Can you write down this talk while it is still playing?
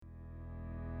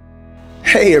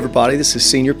Hey everybody, this is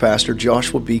Senior Pastor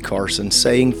Joshua B. Carson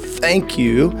saying thank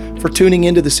you for tuning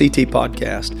into the CT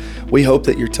Podcast. We hope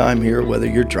that your time here, whether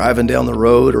you're driving down the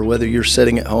road or whether you're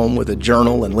sitting at home with a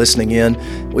journal and listening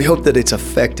in, we hope that it's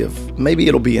effective. Maybe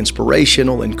it'll be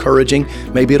inspirational, encouraging,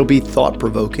 maybe it'll be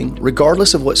thought-provoking.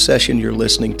 Regardless of what session you're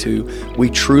listening to, we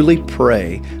truly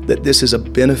pray that this is a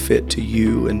benefit to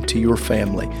you and to your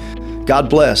family. God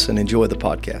bless and enjoy the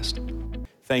podcast.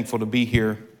 Thankful to be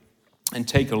here and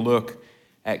take a look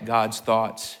at God's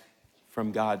thoughts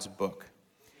from God's book.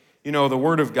 You know, the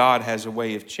Word of God has a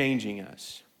way of changing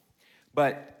us,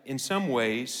 but in some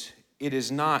ways, it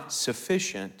is not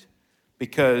sufficient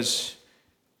because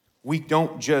we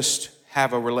don't just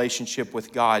have a relationship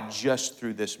with God just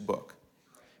through this book.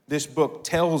 This book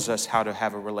tells us how to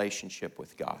have a relationship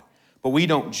with God, but we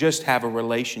don't just have a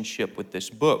relationship with this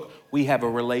book. We have a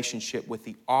relationship with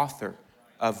the author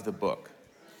of the book.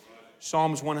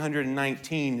 Psalms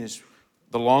 119 is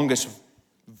the longest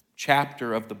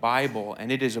chapter of the Bible,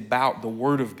 and it is about the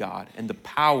Word of God and the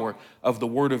power of the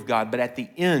Word of God. But at the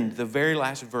end, the very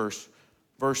last verse,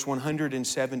 verse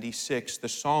 176, the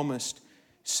psalmist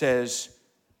says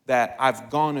that I've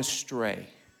gone astray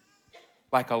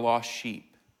like a lost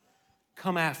sheep.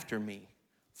 Come after me,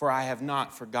 for I have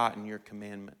not forgotten your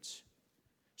commandments.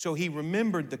 So he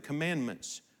remembered the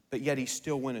commandments, but yet he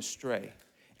still went astray,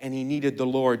 and he needed the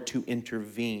Lord to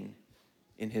intervene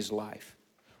in his life.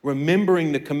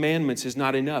 Remembering the commandments is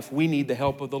not enough. We need the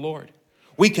help of the Lord.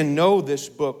 We can know this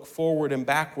book forward and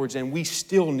backwards, and we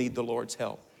still need the Lord's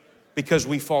help because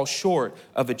we fall short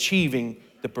of achieving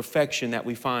the perfection that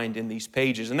we find in these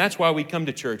pages. And that's why we come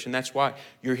to church, and that's why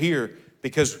you're here,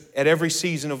 because at every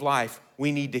season of life,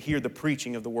 we need to hear the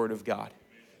preaching of the Word of God.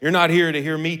 You're not here to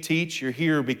hear me teach. You're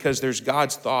here because there's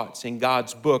God's thoughts in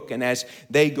God's book, and as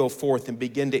they go forth and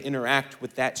begin to interact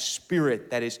with that Spirit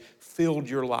that has filled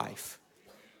your life,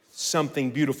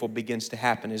 something beautiful begins to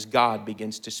happen as God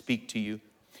begins to speak to you.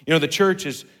 You know, the church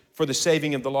is for the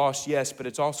saving of the lost, yes, but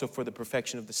it's also for the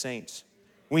perfection of the saints.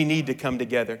 We need to come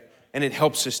together, and it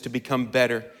helps us to become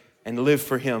better and live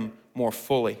for Him more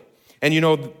fully. And you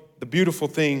know, the beautiful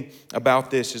thing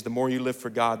about this is the more you live for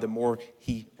God, the more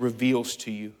He reveals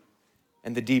to you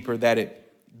and the deeper that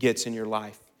it gets in your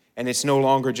life. And it's no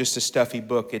longer just a stuffy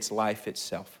book, it's life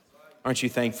itself. Aren't you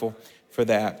thankful for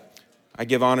that? I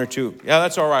give honor to,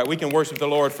 that's all right. We can worship the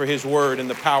Lord for His word and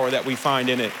the power that we find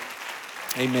in it.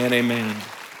 Amen, amen.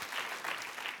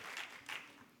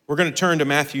 We're going to turn to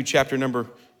Matthew chapter number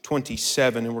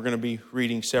 27, and we're going to be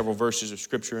reading several verses of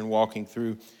Scripture and walking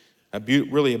through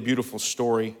really a beautiful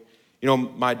story. You know,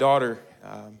 my daughter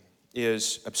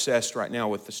is obsessed right now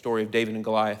with the story of David and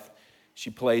Goliath. She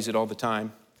plays it all the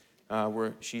time,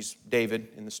 where she's David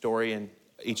in the story, and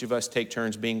each of us take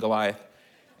turns being Goliath.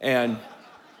 And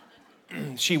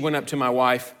she went up to my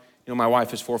wife. You know, my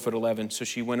wife is 4'11", so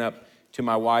she went up to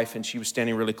my wife, and she was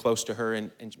standing really close to her,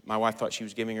 and my wife thought she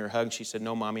was giving her a hug. She said,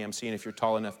 "No, Mommy, I'm seeing if you're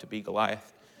tall enough to be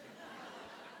Goliath."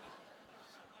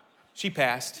 She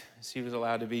passed. She was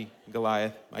allowed to be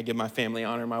Goliath. I give my family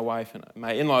honor, my wife, and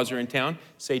my in-laws are in town.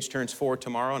 Sage turns 4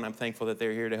 tomorrow, and I'm thankful that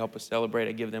they're here to help us celebrate.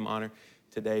 I give them honor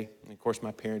today. And, of course,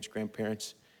 my parents,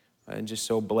 grandparents, and just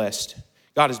so blessed.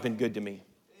 God has been good to me.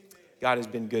 God has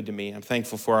been good to me. I'm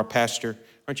thankful for our pastor.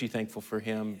 Aren't you thankful for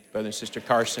him? Brother and Sister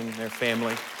Carson, their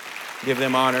family. Give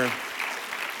them honor.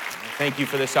 Thank you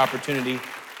for this opportunity.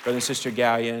 Brother and Sister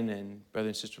Gallion and Brother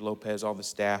and Sister Lopez, all the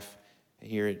staff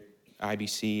here at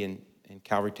IBC and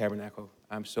Calvary Tabernacle.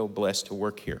 I'm so blessed to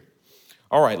work here.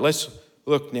 All right, let's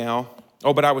look now.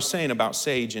 Oh, but I was saying about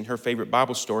Sage and her favorite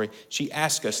Bible story. She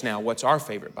asked us now, what's our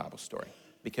favorite Bible story?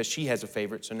 Because she has a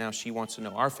favorite, so now she wants to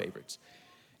know our favorites.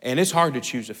 And it's hard to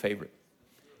choose a favorite.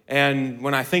 And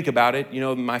when I think about it, you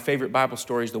know, my favorite Bible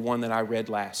story is the one that I read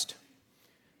last.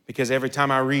 Because every time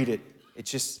I read it,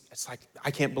 it's like, I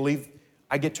can't believe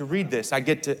I get to read this. I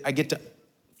get to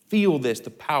feel this, the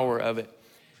power of it.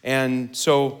 And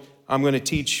so I'm going to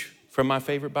teach from my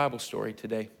favorite Bible story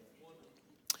today.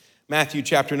 Matthew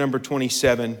chapter number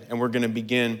 27, and we're going to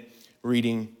begin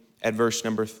reading at verse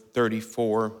number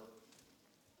 34.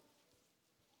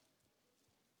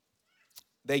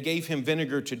 They gave him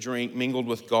vinegar to drink mingled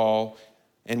with gall,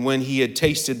 and when he had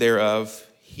tasted thereof,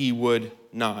 he would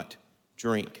not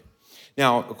drink.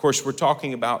 Now, of course, we're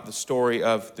talking about the story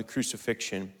of the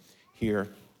crucifixion here.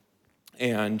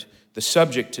 And the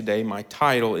subject today, my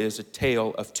title is A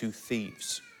Tale of Two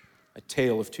Thieves. A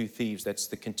Tale of Two Thieves. That's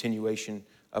the continuation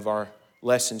of our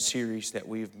lesson series that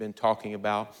we've been talking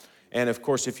about. And of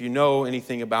course, if you know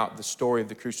anything about the story of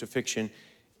the crucifixion,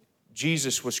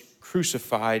 Jesus was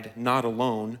crucified not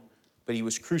alone, but he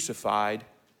was crucified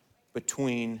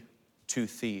between two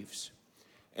thieves.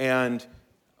 And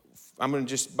I'm going to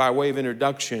just, by way of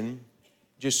introduction,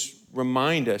 just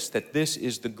remind us that this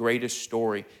is the greatest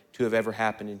story to have ever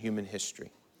happened in human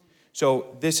history.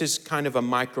 So this is kind of a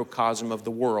microcosm of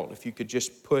the world. If you could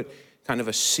just put kind of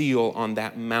a seal on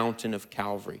that mountain of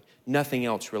Calvary, nothing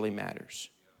else really matters.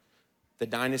 The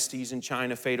dynasties in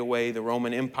China fade away, the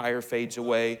Roman Empire fades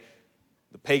away,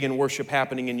 the pagan worship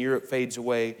happening in Europe fades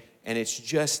away, and it's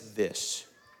just this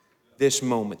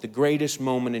moment, the greatest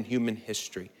moment in human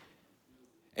history.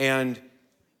 And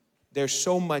there's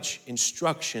so much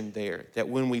instruction there that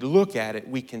when we look at it,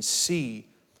 we can see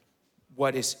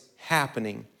what is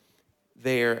happening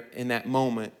there in that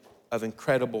moment of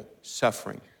incredible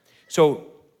suffering. So,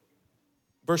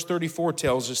 verse 34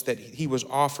 tells us that he was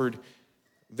offered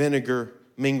vinegar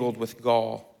mingled with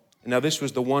gall. Now, this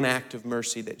was the one act of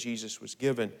mercy that Jesus was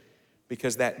given,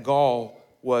 because that gall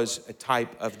was a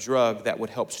type of drug that would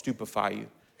help stupefy you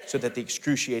so that the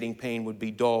excruciating pain would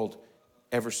be dulled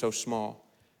ever so small.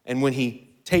 And when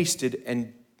he tasted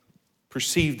and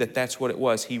perceived that that's what it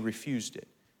was, he refused it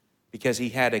because he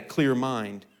had a clear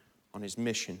mind on his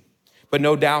mission. But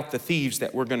no doubt the thieves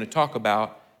that we're going to talk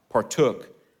about partook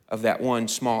of that one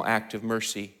small act of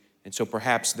mercy. And so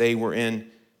perhaps they were in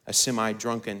a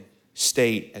semi-drunken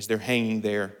state as they're hanging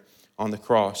there on the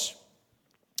cross.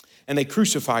 And they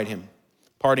crucified him,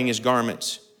 parting his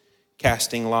garments,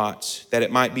 casting lots, that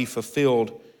it might be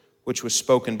fulfilled which was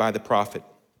spoken by the prophet.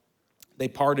 They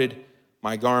parted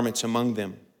my garments among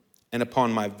them, and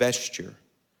upon my vesture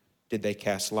did they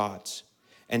cast lots.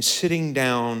 And sitting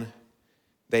down,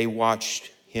 they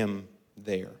watched him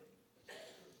there.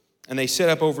 And they set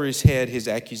up over his head his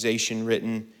accusation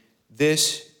written,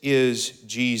 "This is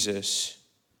Jesus,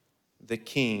 the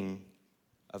King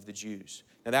of the Jews."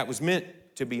 Now that was meant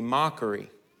to be mockery,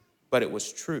 but it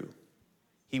was true.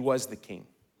 He was the king.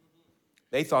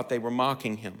 They thought they were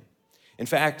mocking him. In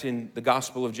fact, in the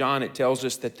Gospel of John, it tells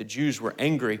us that the Jews were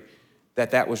angry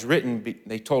that was written.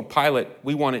 They told Pilate,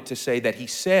 "We want it to say that he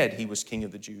said he was king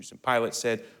of the Jews." And Pilate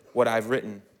said, "What I've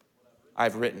written,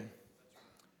 I've written."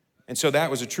 And so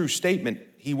that was a true statement.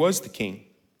 He was the king.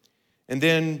 And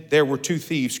then there were two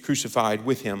thieves crucified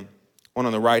with him, one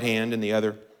on the right hand and the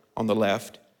other on the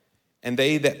left. And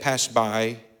they that passed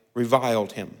by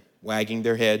reviled him, wagging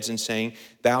their heads and saying,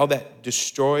 "Thou that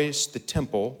destroyest the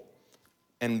temple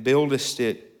and buildest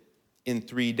it in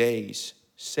 3 days,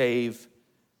 save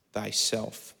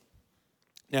thyself."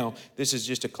 Now, this is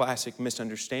just a classic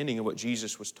misunderstanding of what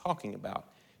Jesus was talking about.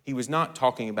 He was not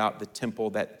talking about the temple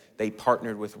that they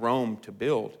partnered with Rome to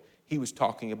build. He was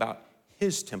talking about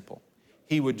his temple.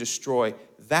 He would destroy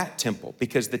that temple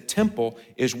because the temple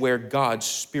is where God's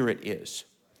Spirit is.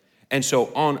 And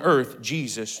so on earth,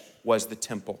 Jesus was the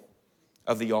temple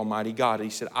of the Almighty God. He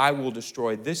said, "I will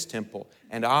destroy this temple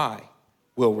and I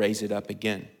will raise it up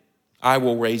again. I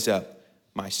will raise up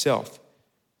myself."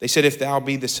 They said, "If thou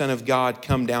be the Son of God,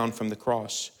 come down from the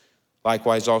cross."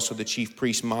 Likewise also the chief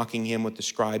priests, mocking him with the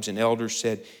scribes and elders,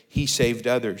 said, "He saved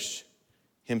others.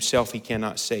 Himself he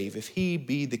cannot save. If he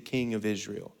be the King of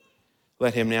Israel,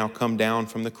 let him now come down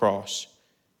from the cross,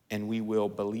 and we will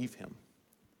believe him."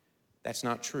 That's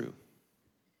not true.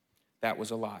 That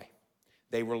was a lie.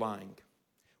 They were lying.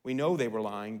 We know they were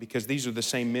lying because these are the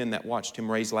same men that watched him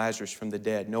raise Lazarus from the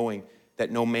dead, knowing that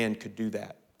no man could do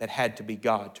that. That had to be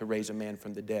God to raise a man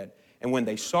from the dead. And when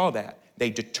they saw that, they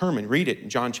determined, read it in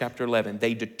John chapter 11,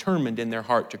 they determined in their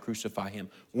heart to crucify him.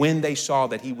 When they saw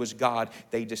that he was God,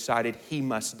 they decided he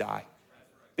must die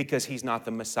because he's not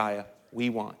the Messiah we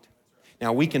want.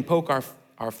 Now, we can poke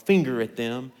our finger at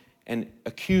them and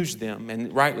accuse them,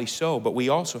 and rightly so, but we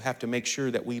also have to make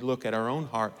sure that we look at our own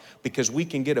heart because we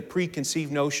can get a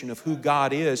preconceived notion of who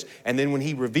God is, and then when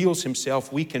he reveals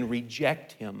himself, we can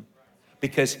reject him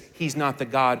because he's not the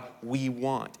God we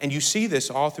want. And you see this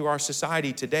all through our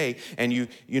society today. And you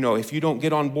know, if you don't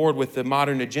get on board with the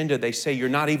modern agenda, they say you're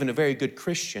not even a very good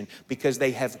Christian because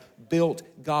they have built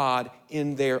God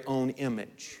in their own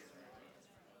image.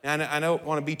 And I don't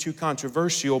want to be too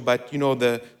controversial, but you know,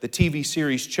 the TV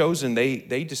series Chosen,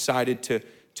 they decided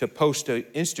to post an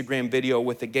Instagram video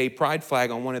with a gay pride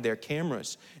flag on one of their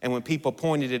cameras. And when people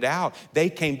pointed it out, they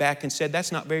came back and said,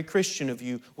 "That's not very Christian of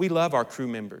you. We love our crew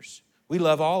members. We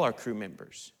love all our crew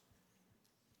members."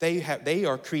 They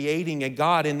are creating a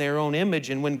God in their own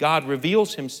image, and when God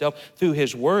reveals himself through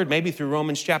his word, maybe through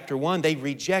Romans chapter 1, they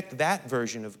reject that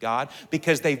version of God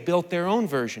because they've built their own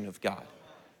version of God.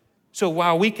 So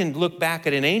while we can look back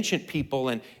at an ancient people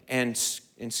and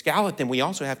scowl at them, we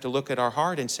also have to look at our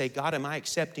heart and say, "God, am I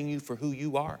accepting you for who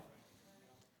you are?"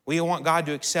 We want God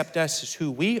to accept us as who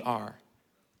we are,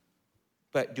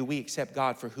 but do we accept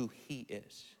God for who he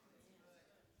is?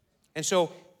 And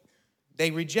so they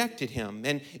rejected him.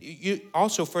 And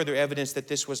also further evidence that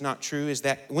this was not true is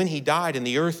that when he died and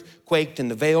the earth quaked and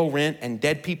the veil rent and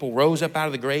dead people rose up out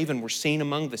of the grave and were seen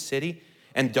among the city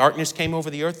and darkness came over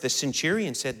the earth, the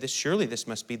centurion said, surely this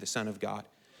must be the Son of God.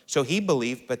 So he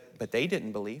believed, but they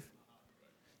didn't believe.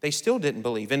 They still didn't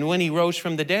believe. And when he rose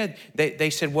from the dead, they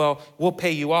said, well, we'll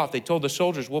pay you off. They told the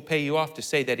soldiers, we'll pay you off to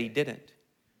say that he didn't.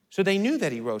 So they knew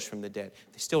that he rose from the dead.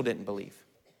 They still didn't believe.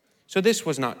 So this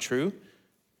was not true.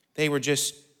 They were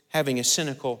just having a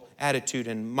cynical attitude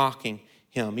and mocking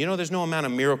him. You know, there's no amount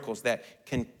of miracles that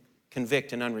can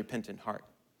convict an unrepentant heart.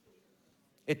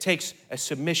 It takes a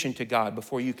submission to God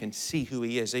before you can see who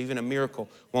he is. Even a miracle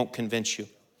won't convince you.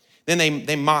 Then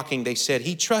they mocking, they said,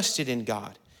 he trusted in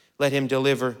God. Let him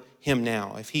deliver him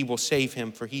now, if he will save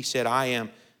him, for he said, I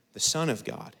am the Son of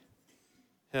God.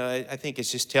 I think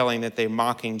it's just telling that they're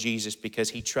mocking Jesus because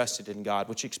he trusted in God,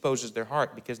 which exposes their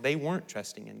heart because they weren't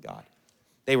trusting in God.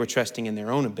 They were trusting in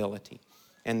their own ability,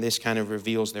 and this kind of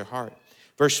reveals their heart.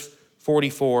 Verse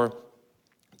 44,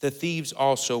 the thieves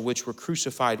also which were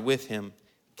crucified with him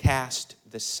cast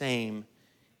the same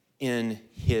in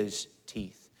his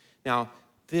teeth. Now,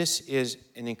 this is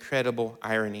an incredible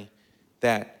irony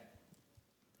that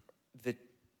the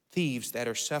thieves that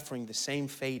are suffering the same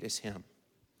fate as him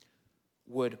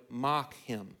would mock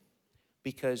him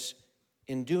because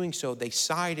in doing so, they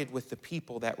sided with the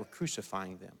people that were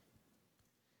crucifying them.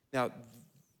 Now,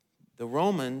 the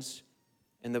Romans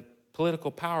and the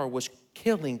political power was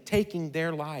taking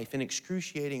their life in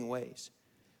excruciating ways.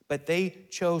 But they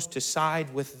chose to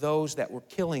side with those that were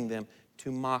killing them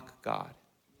to mock God.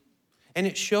 And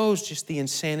it shows just the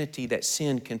insanity that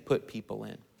sin can put people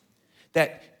in.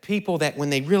 That people that when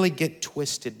they really get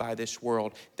twisted by this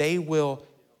world, they will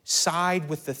side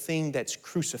with the thing that's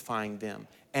crucifying them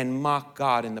and mock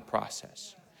God in the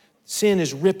process. Sin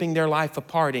is ripping their life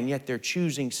apart, and yet they're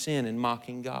choosing sin and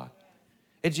mocking God.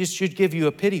 It just should give you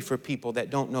a pity for people that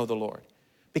don't know the Lord.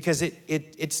 Because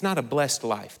it's not a blessed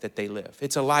life that they live.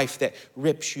 It's a life that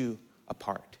rips you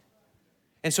apart.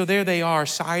 And so there they are,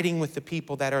 siding with the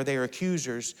people that are their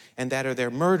accusers and that are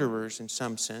their murderers in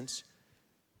some sense,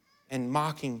 and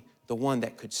mocking the one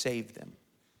that could save them.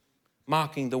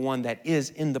 Mocking the one that is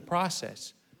in the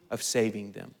process of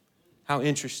saving them. How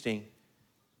interesting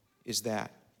is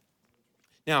that?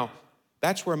 Now,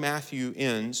 that's where Matthew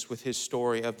ends with his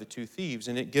story of the two thieves,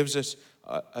 and it gives us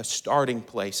a starting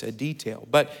place, a detail.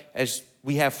 But as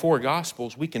we have 4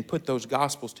 Gospels, we can put those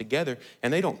Gospels together,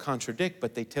 and they don't contradict,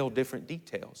 but they tell different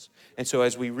details. And so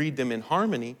as we read them in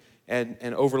harmony and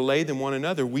overlay them one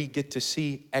another, we get to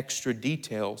see extra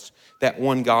details that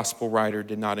one Gospel writer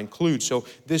did not include. So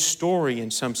this story, in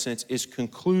some sense, is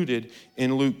concluded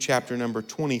in Luke chapter number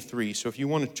 23. So if you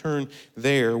want to turn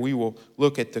there, we will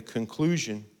look at the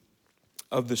conclusion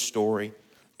of the story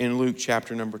in Luke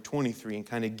chapter number 23 and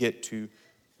kind of get to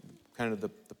kind of the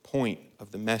point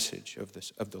of the message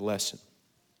of the lesson.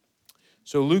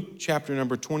 So Luke chapter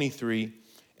number 23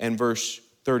 and verse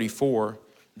 34,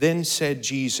 then said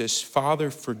Jesus, Father,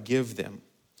 forgive them,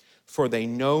 for they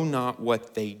know not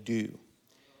what they do.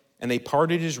 And they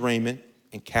parted his raiment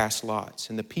and cast lots.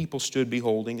 And the people stood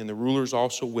beholding, and the rulers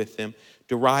also with them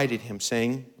derided him,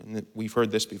 saying, and we've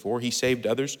heard this before, he saved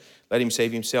others, let him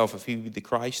save himself if he be the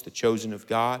Christ, the chosen of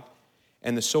God.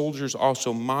 And the soldiers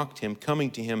also mocked him, coming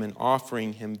to him and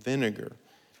offering him vinegar,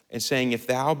 and saying, if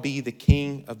thou be the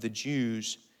King of the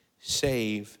Jews,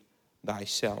 save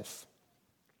thyself.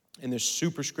 And the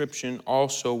superscription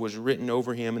also was written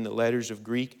over him in the letters of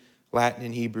Greek, Latin,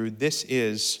 and Hebrew, this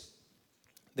is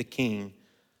the King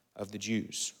of the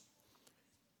Jews.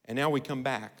 And now we come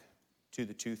back to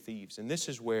the two thieves. And this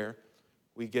is where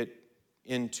we get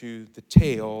into the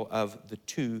tale of the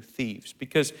two thieves.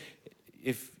 Because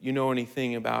if you know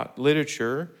anything about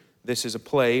literature, this is a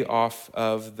play off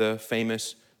of the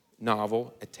famous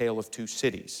novel, A Tale of Two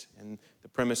Cities. And the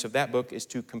premise of that book is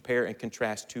to compare and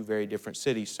contrast two very different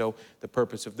cities. So the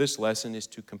purpose of this lesson is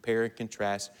to compare and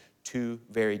contrast two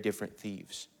very different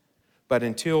thieves. But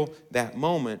until that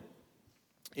moment,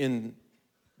 in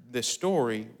this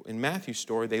story, in Matthew's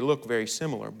story, they look very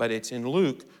similar. But it's in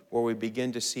Luke where we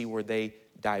begin to see where they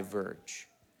diverge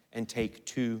and take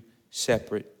two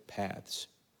separate paths.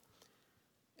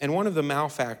 And one of the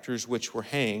malefactors which were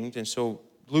hanged, and so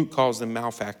Luke calls them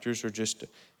malefactors, or just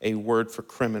a word for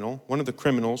criminal. One of the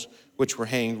criminals which were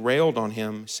hanged railed on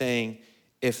him, saying,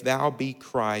 if thou be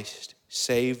Christ,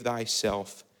 save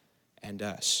thyself and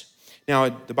us. Now,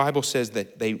 the Bible says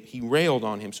that he railed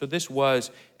on him. So this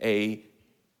was a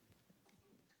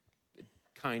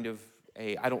kind of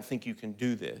I don't think you can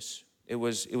do this. It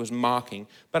was mocking.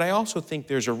 But I also think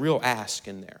there's a real ask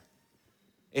in there.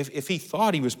 If he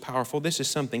thought he was powerful, this is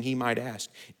something he might ask.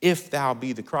 If thou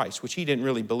be the Christ, which he didn't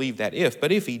really believe that if,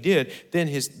 but if he did,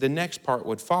 then the next part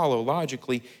would follow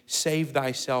logically, save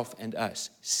thyself and us.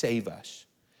 Save us.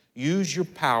 Use your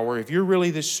power. If you're really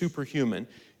this superhuman,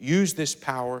 use this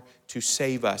power to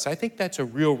save us. I think that's a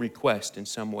real request in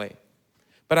some way.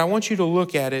 But I want you to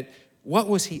look at it. What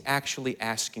was he actually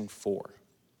asking for?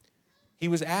 He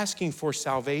was asking for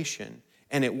salvation,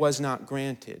 and it was not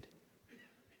granted.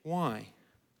 Why?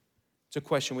 It's a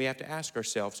question we have to ask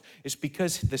ourselves. It's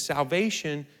because the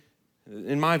salvation,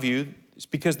 in my view, it's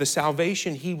because the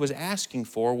salvation he was asking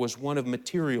for was one of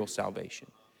material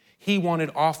salvation. He wanted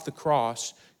off the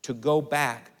cross to go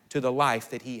back to the life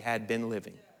that he had been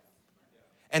living.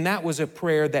 And that was a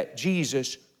prayer that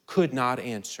Jesus could not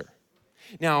answer.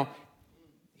 Now,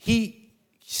 he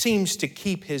seems to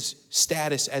keep his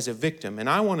status as a victim, and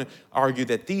I want to argue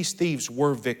that these thieves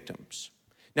were victims.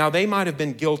 Now, they might have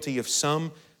been guilty of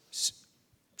some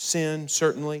sin,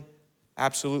 certainly,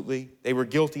 absolutely. They were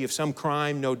guilty of some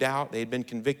crime, no doubt. They had been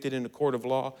convicted in a court of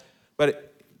law.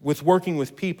 But with working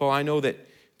with people, I know that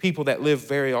people that live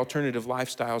very alternative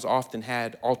lifestyles often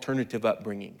had alternative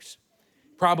upbringings.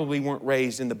 Probably weren't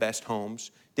raised in the best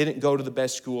homes, didn't go to the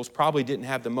best schools, probably didn't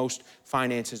have the most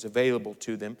finances available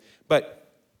to them. But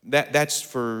that's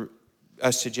for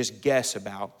us to just guess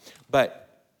about.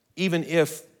 But even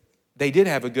if they did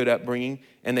have a good upbringing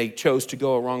and they chose to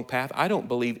go a wrong path, I don't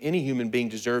believe any human being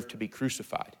deserved to be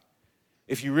crucified.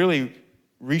 If you really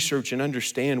research and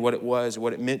understand what it was,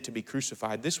 what it meant to be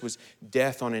crucified, this was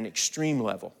death on an extreme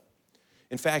level.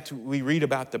 In fact, we read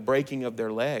about the breaking of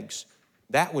their legs.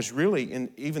 That was really, and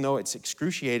even though it's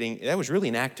excruciating, that was really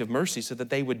an act of mercy so that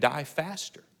they would die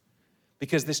faster.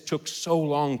 Because this took so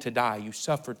long to die. You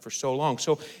suffered for so long.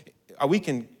 So we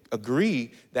can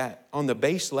agree that on the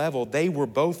base level, they were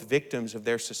both victims of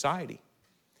their society.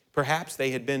 Perhaps they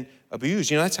had been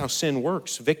abused. You know, that's how sin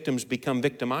works. Victims become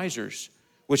victimizers,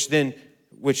 which then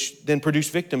produce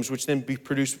victims, which then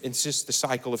produce, it's just the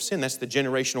cycle of sin. That's the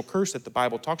generational curse that the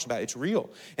Bible talks about. It's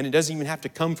real. And it doesn't even have to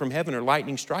come from heaven or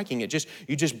lightning striking it.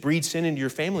 You just breed sin into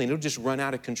your family and it'll just run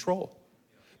out of control.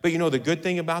 But you know, the good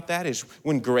thing about that is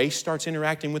when grace starts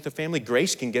interacting with the family,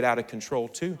 grace can get out of control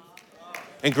too.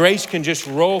 And grace can just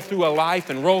roll through a life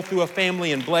and roll through a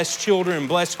family and bless children and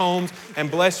bless homes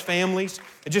and bless families.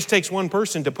 It just takes one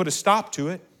person to put a stop to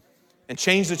it and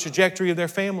change the trajectory of their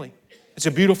family. It's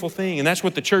a beautiful thing, and that's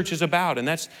what the church is about, and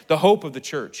that's the hope of the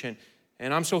church. And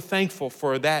I'm so thankful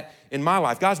for that in my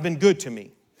life. God's been good to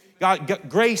me.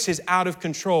 Grace is out of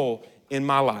control in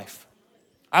my life.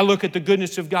 I look at the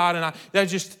goodness of God, and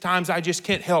there's just times I just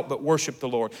can't help but worship the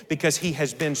Lord because He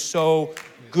has been so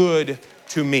good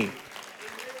to me.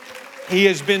 He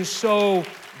has been so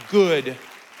good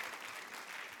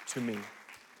to me.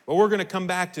 Well, we're going to come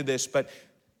back to this, but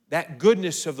that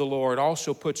goodness of the Lord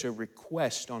also puts a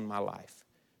request on my life.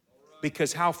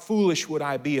 Because how foolish would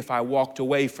I be if I walked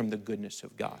away from the goodness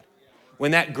of God?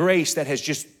 When that grace that has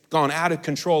just gone out of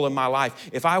control in my life,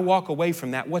 if I walk away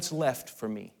from that, what's left for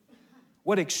me?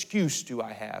 What excuse do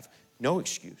I have? No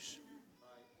excuse.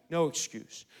 No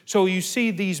excuse. So you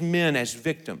see these men as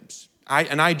victims.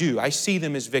 I do. I see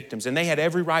them as victims. And they had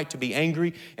every right to be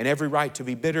angry and every right to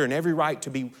be bitter and every right to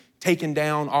be taken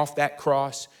down off that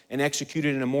cross and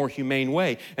executed in a more humane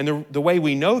way. And the way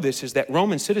we know this is that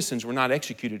Roman citizens were not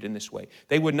executed in this way.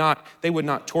 They would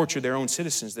not torture their own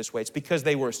citizens this way. It's because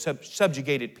they were a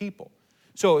subjugated people.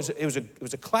 So it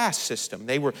was a class system.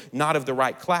 They were not of the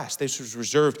right class. This was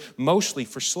reserved mostly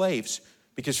for slaves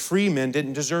because free men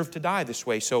didn't deserve to die this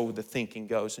way, so the thinking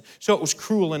goes. So it was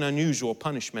cruel and unusual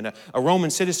punishment. A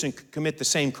Roman citizen could commit the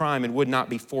same crime and would not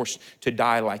be forced to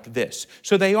die like this.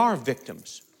 So they are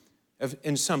victims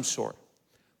in some sort.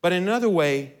 But in another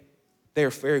way, they are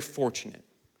very fortunate.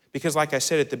 Because like I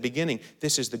said at the beginning,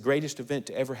 this is the greatest event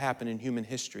to ever happen in human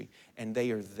history, and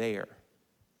they are there.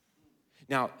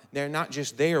 Now, they're not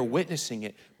just there witnessing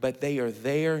it, but they are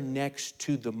there next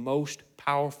to the most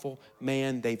powerful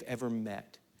man they've ever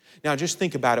met. Now, just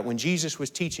think about it. When Jesus was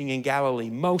teaching in Galilee,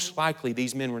 most likely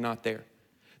these men were not there.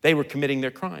 They were committing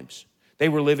their crimes. They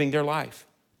were living their life.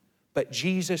 But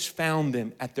Jesus found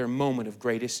them at their moment of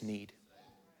greatest need.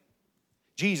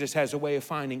 Jesus has a way of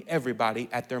finding everybody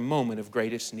at their moment of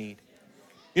greatest need.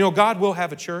 You know, God will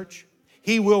have a church.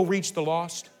 He will reach the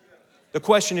lost. The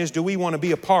question is, do we want to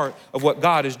be a part of what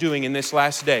God is doing in this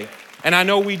last day? And I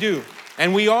know we do,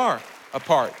 and we are a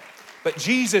part. But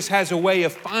Jesus has a way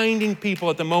of finding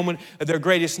people at the moment of their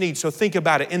greatest need. So think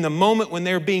about it. In the moment when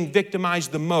they're being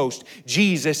victimized the most,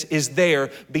 Jesus is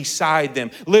there beside them,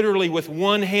 literally with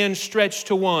one hand stretched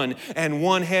to one and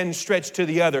one hand stretched to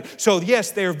the other. So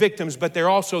yes, they're victims, but they're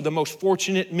also the most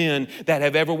fortunate men that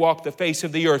have ever walked the face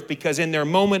of the earth, because in their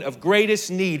moment of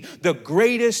greatest need, the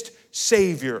greatest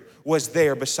Savior was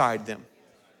there beside them.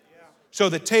 So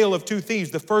the tale of two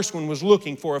thieves, the first one was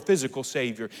looking for a physical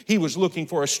Savior. He was looking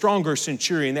for a stronger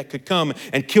centurion that could come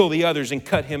and kill the others and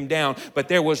cut him down. But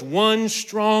there was one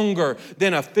stronger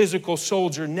than a physical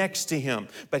soldier next to him.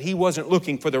 But he wasn't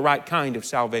looking for the right kind of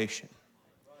salvation.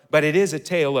 But it is a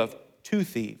tale of two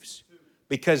thieves,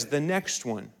 because the next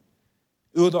one,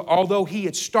 although he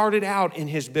had started out in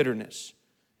his bitterness,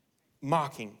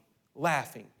 mocking,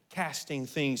 laughing, casting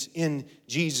things in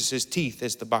Jesus' teeth,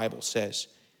 as the Bible says,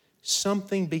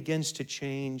 something begins to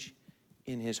change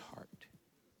in his heart.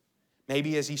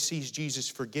 Maybe as he sees Jesus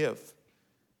forgive.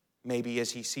 Maybe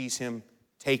as he sees him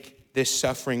take this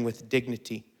suffering with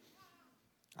dignity.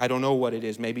 I don't know what it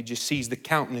is. Maybe just sees the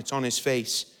countenance on his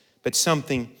face. But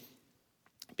something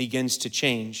begins to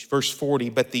change. Verse 40,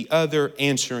 but the other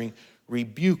answering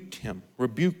rebuked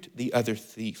the other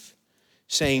thief,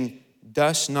 saying,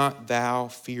 dost not thou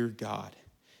fear God,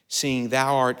 seeing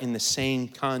thou art in the same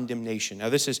condemnation? Now,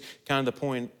 this is kind of the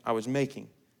point I was making.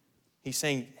 He's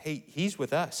saying, hey, he's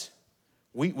with us.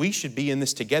 We should be in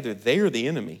this together. They're the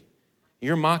enemy.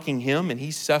 You're mocking him, and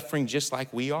he's suffering just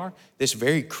like we are, this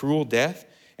very cruel death.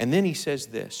 And then he says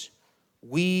this,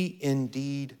 we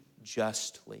indeed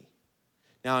justly.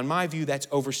 Now, in my view, that's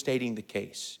overstating the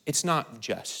case. It's not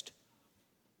just.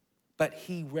 But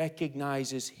he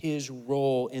recognizes his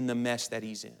role in the mess that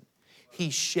he's in. He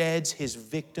sheds his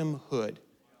victimhood.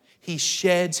 He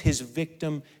sheds his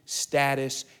victim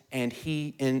status, and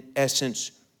he, in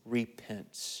essence,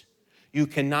 repents. You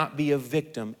cannot be a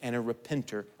victim and a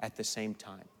repenter at the same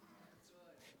time,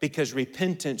 because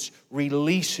repentance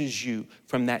releases you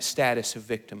from that status of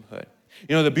victimhood.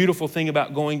 You know, the beautiful thing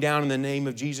about going down in the name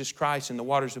of Jesus Christ in the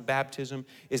waters of baptism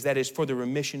is that it's for the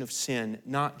remission of sin,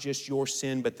 not just your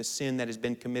sin, but the sin that has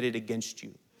been committed against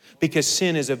you. Because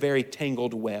sin is a very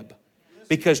tangled web.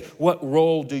 Because what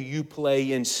role do you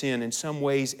play in sin? In some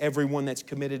ways, everyone that's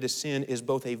committed a sin is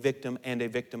both a victim and a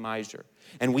victimizer.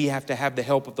 And we have to have the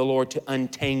help of the Lord to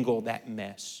untangle that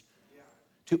mess.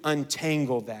 To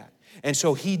untangle that. And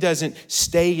so he doesn't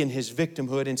stay in his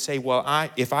victimhood and say, well,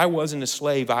 if I wasn't a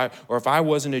slave, or if I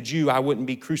wasn't a Jew, I wouldn't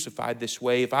be crucified this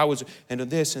way. If I was, and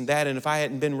this and that, and if I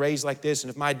hadn't been raised like this, and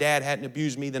if my dad hadn't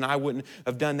abused me, then I wouldn't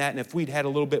have done that. And if we'd had a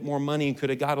little bit more money and could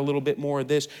have got a little bit more of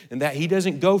this and that. He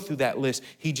doesn't go through that list.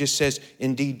 He just says,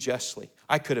 indeed, justly.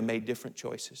 I could have made different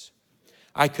choices.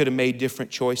 I could have made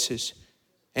different choices.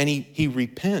 And he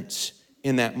repents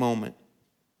in that moment.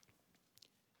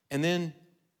 And then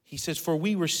he says, for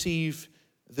we receive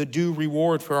the due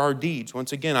reward for our deeds.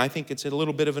 Once again, I think it's a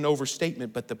little bit of an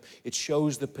overstatement, but it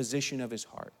shows the position of his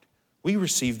heart. We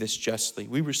receive this justly.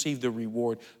 We receive the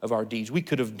reward of our deeds. We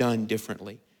could have done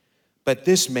differently. But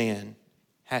this man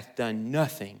hath done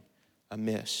nothing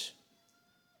amiss.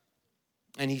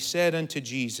 And he said unto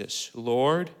Jesus,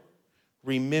 Lord,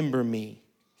 remember me.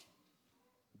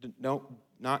 No,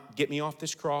 not get me off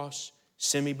this cross.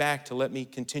 Send me back to let me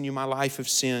continue my life of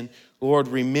sin. Lord,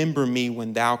 remember me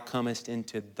when thou comest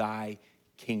into thy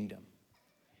kingdom.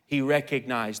 He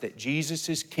recognized that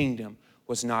Jesus' kingdom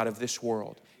was not of this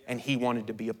world, and he wanted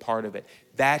to be a part of it.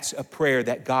 That's a prayer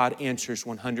that God answers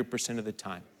 100% of the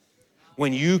time.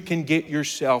 When you can get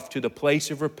yourself to the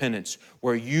place of repentance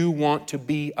where you want to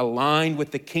be aligned with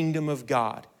the kingdom of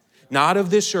God, not of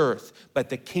this earth, but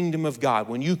the kingdom of God.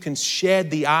 When you can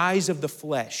shed the eyes of the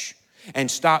flesh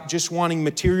and stop just wanting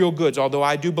material goods, although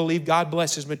I do believe God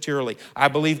blesses materially. I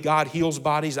believe God heals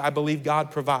bodies. I believe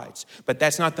God provides. But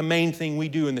that's not the main thing we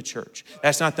do in the church.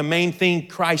 That's not the main thing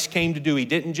Christ came to do. He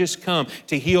didn't just come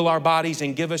to heal our bodies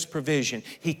and give us provision.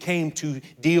 He came to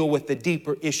deal with the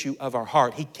deeper issue of our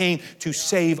heart. He came to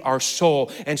save our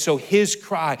soul. And so his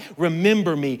cry,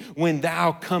 remember me when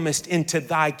thou comest into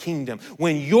thy kingdom.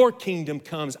 When your kingdom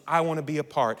comes, I want to be a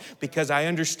part, because I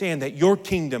understand that your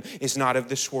kingdom is not of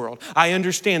this world. I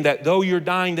understand that though you're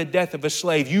dying the death of a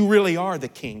slave, you really are the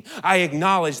king. I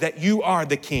acknowledge that you are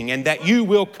the king and that you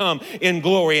will come in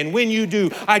glory. And when you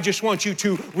do, I just want you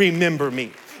to remember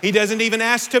me. He doesn't even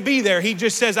ask to be there. He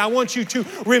just says, I want you to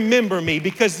remember me,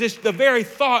 because the very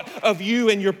thought of you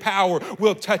and your power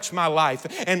will touch my life.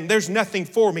 And there's nothing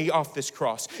for me off this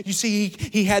cross. You see,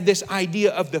 he had this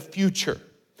idea of the future.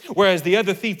 Whereas the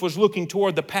other thief was looking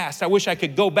toward the past. I wish I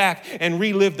could go back and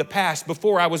relive the past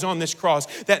before I was on this cross.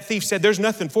 That thief said, there's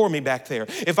nothing for me back there.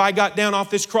 If I got down off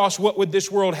this cross, what would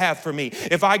this world have for me?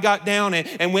 If I got down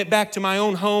and went back to my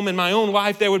own home and my own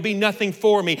life, there would be nothing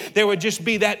for me. There would just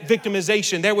be that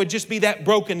victimization. There would just be that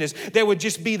brokenness. There would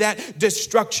just be that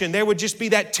destruction. There would just be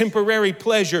that temporary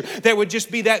pleasure. There would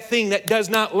just be that thing that does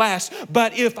not last.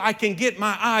 But if I can get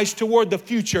my eyes toward the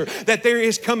future, that there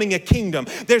is coming a kingdom.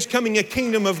 There's coming a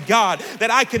kingdom of God,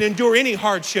 that I can endure any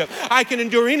hardship. I can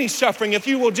endure any suffering if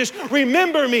you will just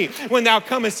remember me when thou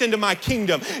comest into my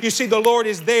kingdom. You see, the Lord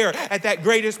is there at that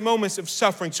greatest moments of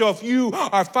suffering. So if you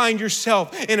find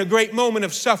yourself in a great moment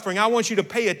of suffering, I want you to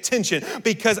pay attention,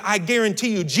 because I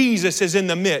guarantee you Jesus is in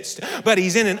the midst, but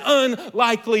he's in an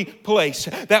unlikely place.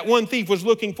 That one thief was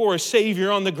looking for a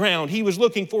savior on the ground. He was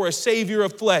looking for a savior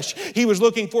of flesh. He was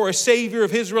looking for a savior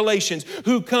of his relations,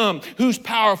 who's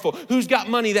powerful, who's got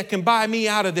money that can buy me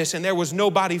out of this. And there was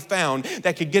nobody found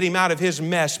that could get him out of his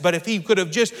mess. But if he could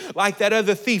have just, like that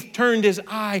other thief, turned his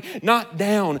eye not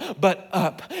down but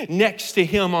up next to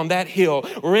him on that hill,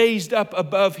 raised up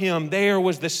above him, there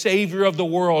was the Savior of the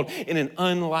world in an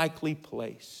unlikely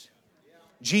place.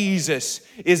 Jesus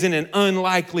is in an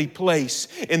unlikely place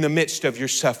in the midst of your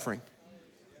suffering.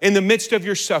 In the midst of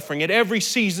your suffering, at every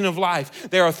season of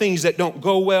life, there are things that don't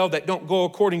go well, that don't go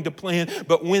according to plan.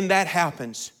 But when that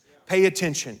happens, pay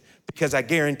attention, because I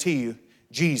guarantee you,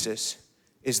 Jesus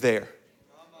is there.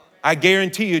 I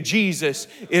guarantee you, Jesus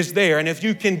is there. And if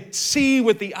you can see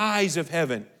with the eyes of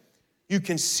heaven, you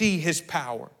can see his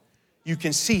power. You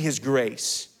can see his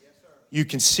grace. You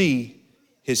can see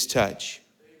his touch.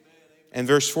 And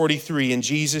verse 43, and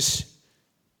Jesus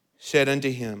said unto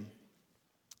him,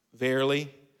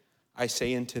 verily, I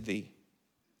say unto thee,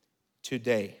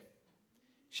 today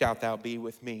shalt thou be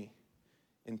with me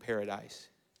in paradise.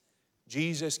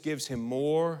 Jesus gives him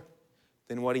more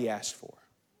than what he asked for,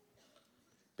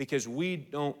 because we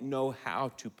don't know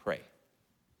how to pray.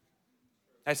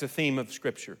 That's the theme of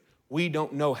Scripture. We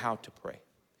don't know how to pray.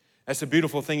 That's the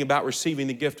beautiful thing about receiving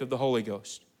the gift of the Holy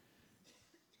Ghost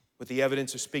with the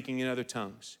evidence of speaking in other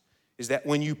tongues, is that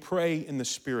when you pray in the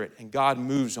Spirit and God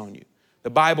moves on you, the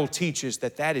Bible teaches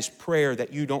that that is prayer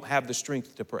that you don't have the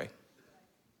strength to pray.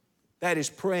 That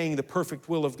is praying the perfect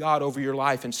will of God over your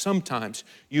life. And sometimes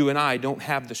you and I don't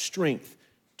have the strength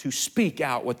to speak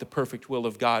out what the perfect will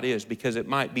of God is, because it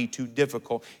might be too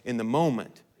difficult in the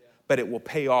moment, but it will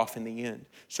pay off in the end.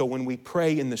 So when we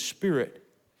pray in the Spirit,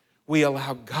 we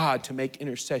allow God to make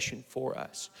intercession for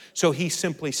us. So he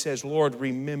simply says, Lord,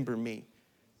 remember me.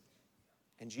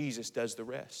 And Jesus does the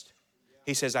rest.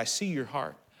 He says, I see your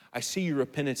heart. I see your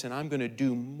repentance, and I'm going to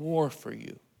do more for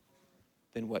you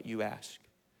than what you ask.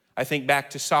 I think back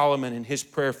to Solomon and his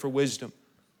prayer for wisdom.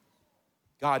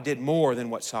 God did more than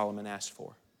what Solomon asked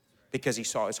for, because he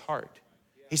saw his heart.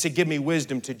 He said, give me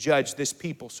wisdom to judge this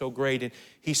people so great. And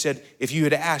he said, if you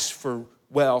had asked for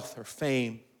wealth or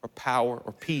fame or power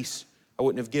or peace, I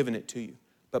wouldn't have given it to you.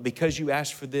 But because you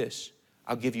asked for this,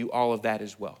 I'll give you all of that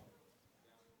as well.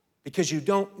 Because you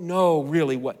don't know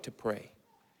really what to pray.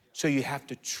 So you have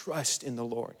to trust in the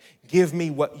Lord. Give me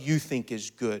what you think is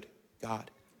good, God.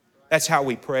 That's how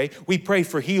we pray. We pray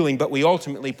for healing, but we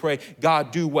ultimately pray,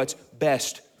 God, do what's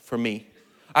best for me.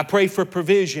 I pray for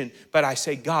provision, but I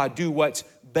say, God, do what's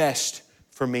best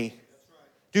for me.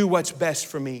 Do what's best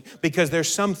for me. Because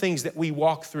there's some things that we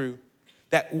walk through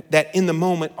that in the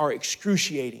moment are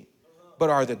excruciating, but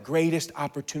are the greatest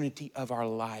opportunity of our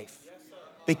life.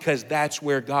 Because that's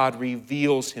where God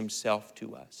reveals himself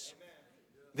to us.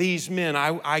 These men,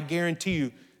 I guarantee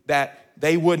you that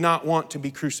they would not want to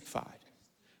be crucified.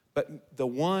 But the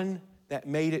one that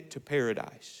made it to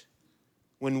paradise,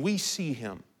 when we see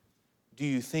him, do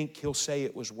you think he'll say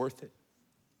it was worth it?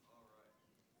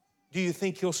 Do you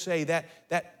think he'll say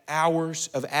that hours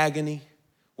of agony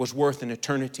was worth an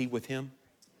eternity with him?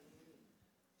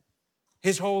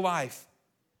 His whole life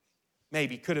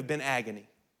maybe could have been agony,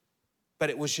 but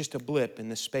it was just a blip in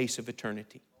the space of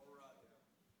eternity.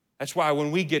 That's why when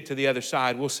we get to the other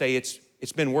side, we'll say it's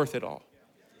been worth it all.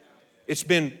 It's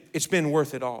been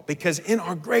worth it all. Because in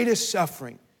our greatest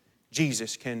suffering,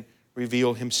 Jesus can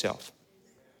reveal himself.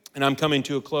 And I'm coming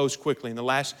to a close quickly. And the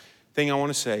last thing I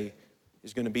want to say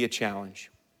is going to be a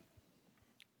challenge.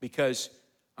 Because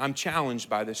I'm challenged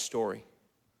by this story.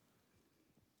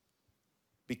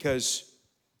 Because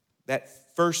that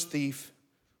first thief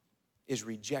is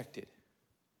rejected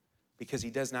because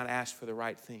he does not ask for the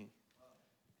right thing.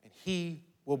 And he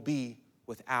will be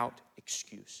without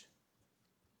excuse.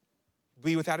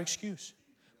 Be without excuse.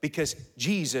 Because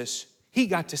Jesus He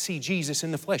got to see Jesus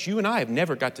in the flesh. You and I have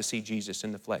never got to see Jesus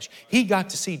in the flesh. He got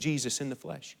to see Jesus in the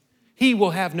flesh. He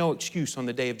will have no excuse on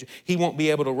the day of judgment. He won't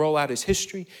be able to roll out his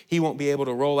history. He won't be able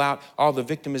to roll out all the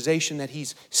victimization that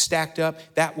he's stacked up.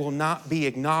 That will not be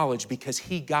acknowledged because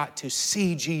he got to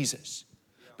see Jesus.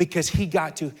 Because he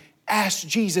got to ask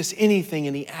Jesus anything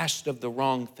and he asked of the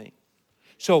wrong thing.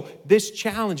 So this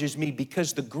challenges me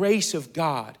because the grace of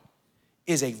God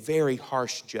is a very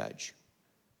harsh judge.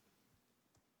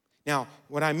 Now,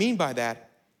 what I mean by that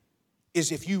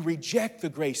is if you reject the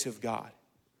grace of God,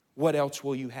 what else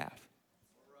will you have?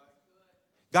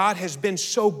 God has been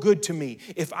so good to me.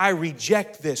 If I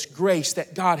reject this grace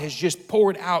that God has just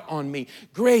poured out on me,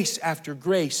 grace after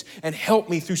grace, and helped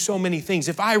me through so many things,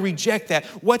 if I reject that,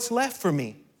 what's left for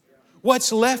me?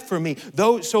 What's left for me?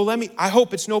 I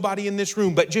hope it's nobody in this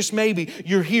room, but just maybe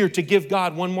you're here to give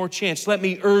God one more chance. Let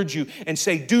me urge you and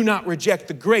say, do not reject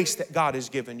the grace that God has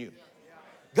given you.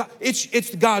 God,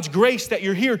 it's God's grace that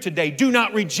you're here today. Do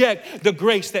not reject the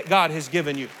grace that God has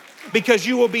given you, because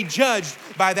you will be judged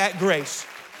by that grace.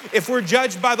 If we're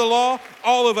judged by the law,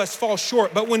 all of us fall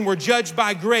short. But when we're judged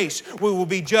by grace, we will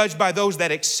be judged by those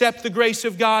that accept the grace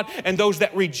of God and those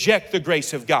that reject the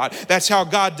grace of God. That's how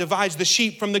God divides the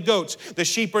sheep from the goats. The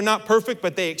sheep are not perfect,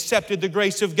 but they accepted the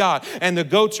grace of God. And the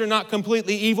goats are not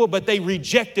completely evil, but they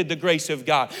rejected the grace of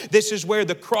God. This is where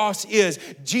the cross is.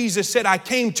 Jesus said, I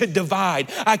came to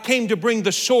divide. I came to bring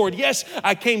the sword. Yes,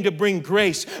 I came to bring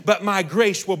grace, but my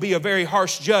grace will be a very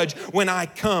harsh judge when I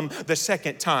come the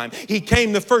second time. He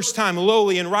came the first time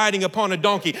lowly and riding upon a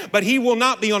donkey, but he will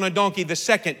not be on a donkey the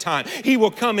second time. He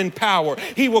will come in power.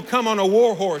 He will come on a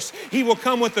war horse. He will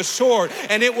come with a sword,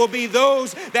 and it will be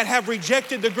those that have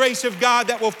rejected the grace of God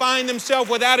that will find themselves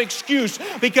without excuse,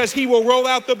 because he will roll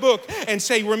out the book and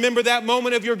say, remember that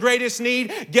moment of your greatest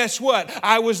need? Guess what?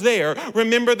 I was there.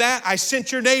 Remember that? I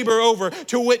sent your neighbor over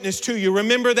to witness to you.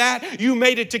 Remember that? You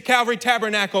made it to Calvary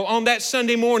Tabernacle on that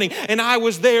Sunday morning, and I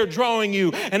was there drawing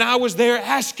you, and I was there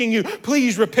asking you,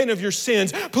 please repent of your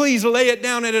sins. Please lay it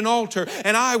down at an altar,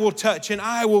 and I will touch and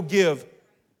I will give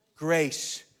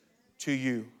grace to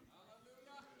you.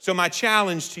 So my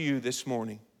challenge to you this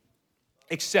morning,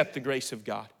 accept the grace of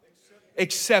God.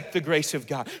 Accept the grace of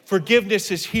God. Forgiveness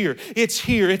is here. It's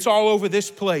here. It's all over this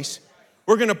place.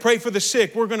 We're going to pray for the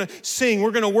sick. We're going to sing.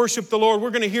 We're going to worship the Lord.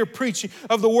 We're going to hear preaching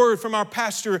of the word from our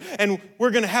pastor, and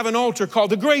we're going to have an altar call.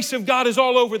 The grace of God is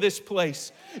all over this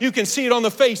place. You can see it on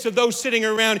the face of those sitting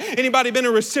around. Anybody been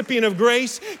a recipient of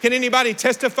grace? Can anybody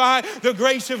testify? The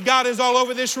grace of God is all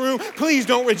over this room. Please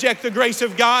don't reject the grace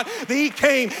of God. He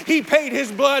came, he paid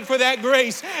his blood for that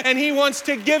grace, and he wants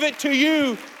to give it to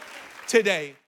you today.